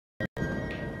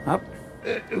Up.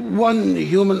 One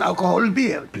human alcohol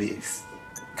beer, please.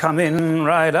 Come in,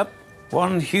 right up.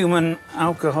 One human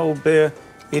alcohol beer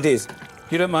it is.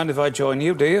 You don't mind if I join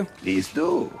you, do you? Please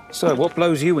do. So, what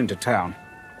blows you into town?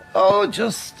 Oh,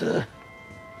 just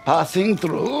passing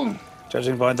through.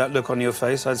 Judging by that look on your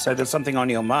face, I'd say there's something on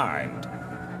your mind.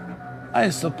 I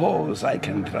suppose I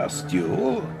can trust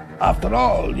you. After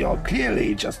all, you're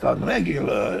clearly just a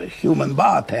regular human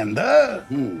bartender.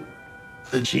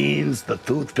 The jeans, the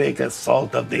toothpick,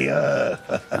 salt of the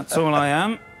earth. That's all I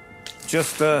am.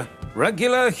 Just a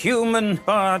regular human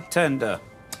bartender.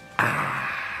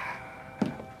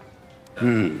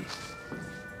 To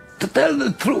tell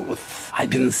the truth,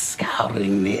 I've been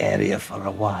scouring the area for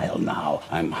a while now.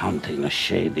 I'm hunting a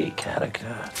shady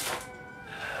character.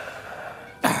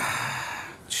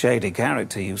 Shady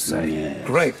character, you say? Yes.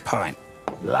 Great pint.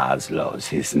 Lazlo's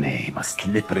his name, a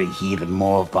slippery heathen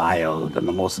more vile than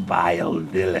the most vile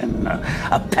villain,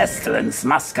 a pestilence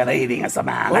masquerading as a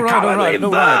man, a cowardly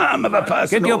worm of a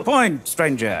person. Get your point,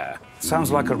 stranger.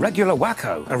 Sounds like a regular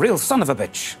wacko, a real son of a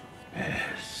bitch.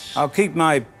 Yes. I'll keep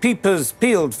my peepers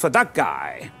peeled for that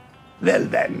guy. Well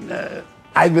then,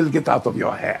 I will get out of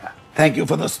your hair. Thank you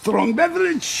for the strong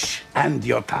beverage and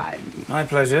your time. My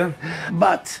pleasure.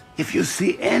 But if you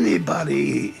see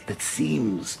anybody that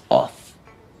seems off,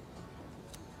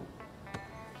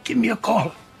 give me a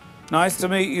call. Nice to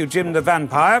meet you, Jim the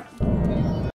Vampire.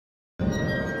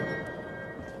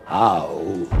 How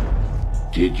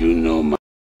did you know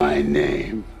my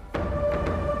name?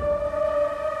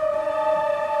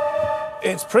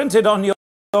 It's printed on your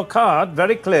card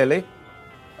very clearly.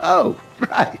 Oh,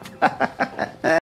 right.